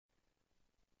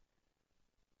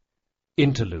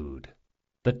Interlude.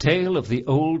 The Tale of the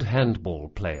Old Handball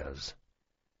Players.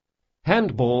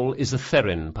 Handball is a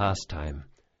therin pastime,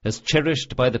 as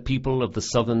cherished by the people of the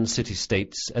southern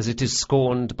city-states as it is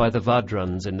scorned by the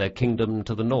Vadrans in their kingdom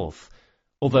to the north,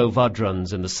 although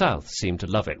Vadrans in the south seem to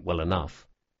love it well enough.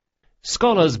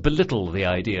 Scholars belittle the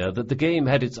idea that the game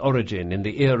had its origin in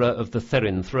the era of the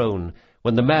therin throne,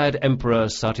 when the mad emperor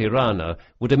Satirana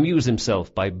would amuse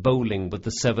himself by bowling with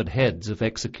the severed heads of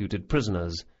executed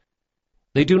prisoners.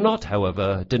 They do not,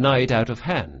 however, deny it out of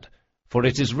hand, for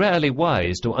it is rarely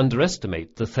wise to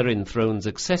underestimate the therin throne's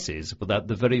excesses without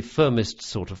the very firmest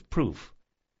sort of proof.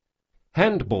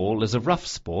 Handball is a rough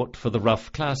sport for the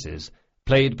rough classes,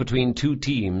 played between two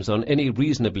teams on any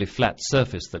reasonably flat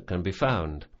surface that can be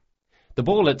found. The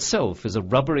ball itself is a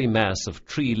rubbery mass of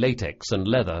tree latex and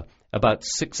leather, about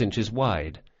 6 inches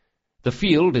wide. The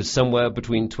field is somewhere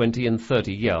between 20 and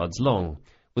 30 yards long,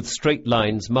 with straight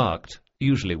lines marked,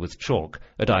 usually with chalk,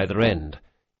 at either end.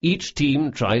 Each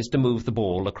team tries to move the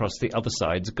ball across the other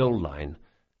side's goal line.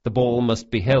 The ball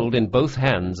must be held in both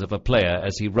hands of a player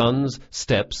as he runs,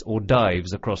 steps, or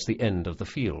dives across the end of the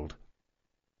field.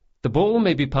 The ball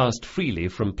may be passed freely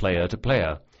from player to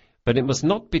player, but it must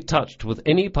not be touched with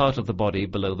any part of the body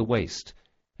below the waist,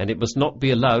 and it must not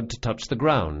be allowed to touch the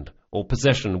ground, or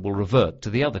possession will revert to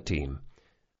the other team.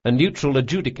 A neutral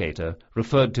adjudicator,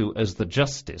 referred to as the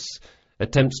justice,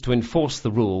 attempts to enforce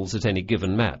the rules at any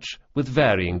given match, with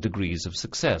varying degrees of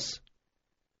success.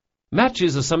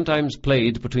 Matches are sometimes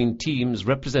played between teams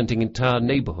representing entire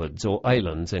neighborhoods or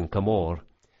islands in Comore,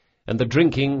 and the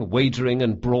drinking, wagering,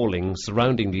 and brawling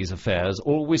surrounding these affairs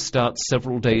always starts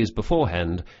several days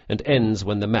beforehand and ends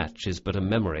when the match is but a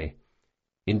memory.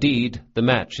 Indeed, the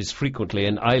match is frequently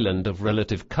an island of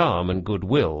relative calm and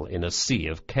goodwill in a sea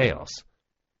of chaos.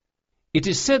 It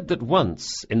is said that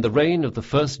once, in the reign of the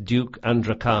first Duke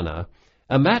Andrakana,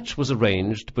 a match was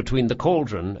arranged between the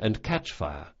cauldron and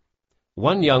Catchfire.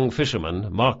 One young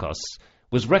fisherman, Marcos,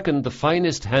 was reckoned the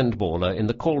finest handballer in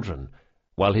the cauldron,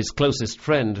 while his closest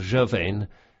friend, Gervain,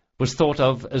 was thought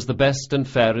of as the best and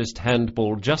fairest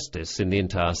handball justice in the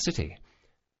entire city.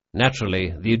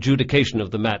 Naturally, the adjudication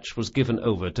of the match was given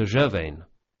over to Gervain.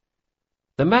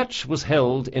 The match was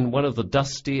held in one of the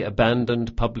dusty,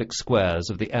 abandoned public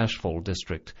squares of the Ashfall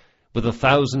district, with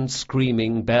 1,000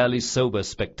 screaming, barely sober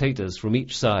spectators from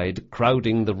each side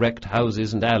crowding the wrecked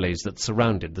houses and alleys that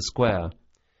surrounded the square.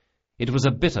 It was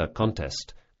a bitter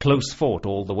contest, close fought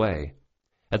all the way.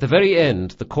 At the very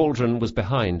end, the cauldron was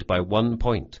behind by 1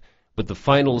 point, with the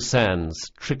final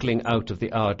sands trickling out of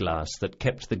the hourglass that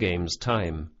kept the game's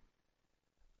time.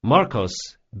 Marcos,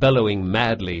 bellowing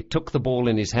madly, took the ball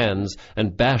in his hands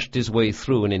and bashed his way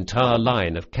through an entire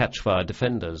line of Catchfire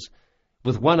defenders.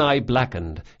 With one eye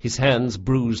blackened, his hands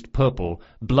bruised purple,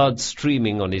 blood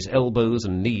streaming on his elbows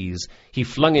and knees, he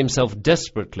flung himself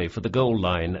desperately for the goal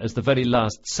line as the very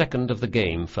last second of the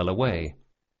game fell away.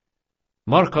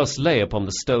 Marcos lay upon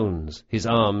the stones, his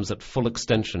arms at full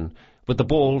extension, with the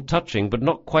ball touching but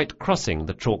not quite crossing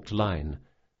the chalked line.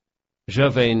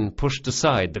 Gervain pushed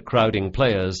aside the crowding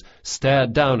players,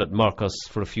 stared down at Marcos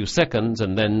for a few seconds,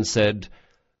 and then said,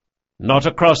 "Not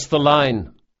across the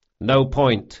line. No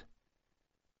point."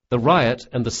 The riot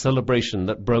and the celebration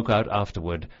that broke out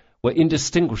afterward were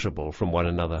indistinguishable from one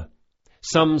another.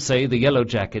 Some say the Yellow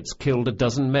Jackets killed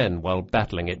 12 men while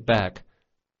battling it back.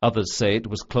 Others say it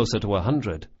was closer to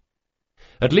 100.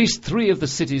 At least 3 of the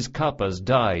city's kappas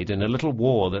died in a little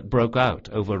war that broke out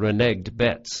over reneged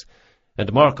bets,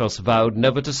 and Marcos vowed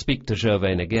never to speak to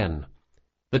Gervain again.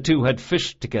 The two had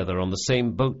fished together on the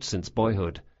same boat since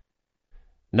boyhood.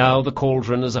 Now the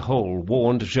cauldron as a whole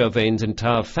warned Gervain's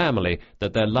entire family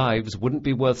that their lives wouldn't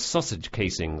be worth sausage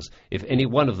casings if any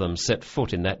one of them set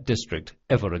foot in that district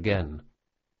ever again.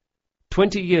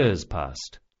 20 years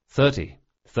passed, 30,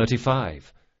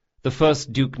 35. The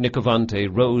first Duke Nicovante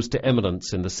rose to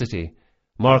eminence in the city.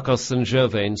 Marcos and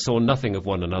Gervain saw nothing of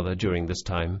one another during this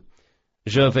time.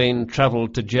 Gervain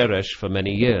travelled to Jeresh for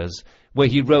many years, where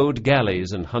he rowed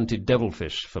galleys and hunted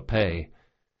devilfish for pay.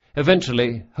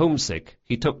 Eventually, homesick,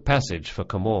 he took passage for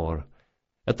Comore.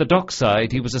 At the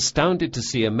dockside he was astounded to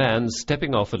see a man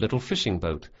stepping off a little fishing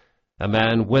boat, a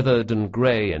man weathered and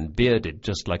grey and bearded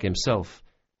just like himself,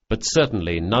 but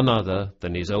certainly none other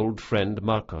than his old friend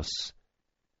Marcos.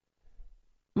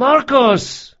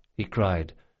 "Marcos!" he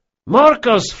cried.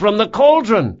 "Marcos from the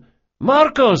cauldron!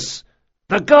 Marcos!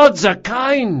 The gods are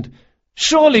kind!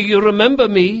 Surely you remember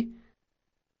me?"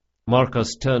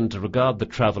 Marcos turned to regard the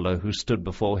traveller who stood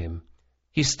before him.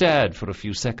 He stared for a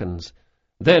few seconds.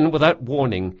 Then, without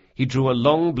warning, he drew a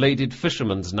long-bladed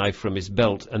fisherman's knife from his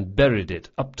belt and buried it,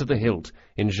 up to the hilt,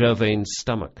 in Gervain's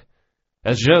stomach.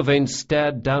 As Gervain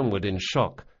stared downward in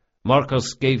shock,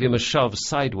 Marcos gave him a shove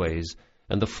sideways,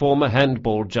 and the former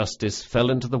handball justice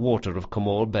fell into the water of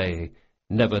Comore Bay,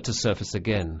 never to surface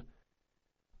again.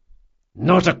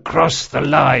 "Not across the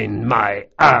line, my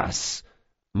ass!"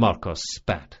 Marcos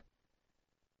spat.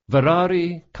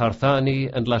 Verari, Carthani,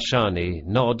 and Lashani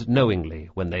nod knowingly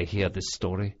when they hear this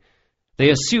story.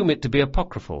 They assume it to be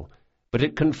apocryphal, but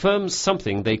it confirms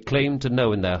something they claim to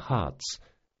know in their hearts,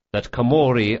 that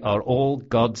Comori are all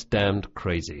God's damned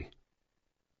crazy.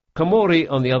 Comori,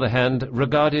 on the other hand,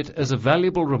 regard it as a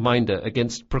valuable reminder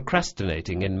against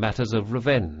procrastinating in matters of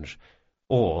revenge,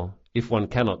 or, if one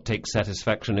cannot take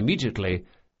satisfaction immediately,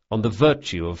 on the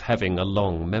virtue of having a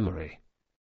long memory.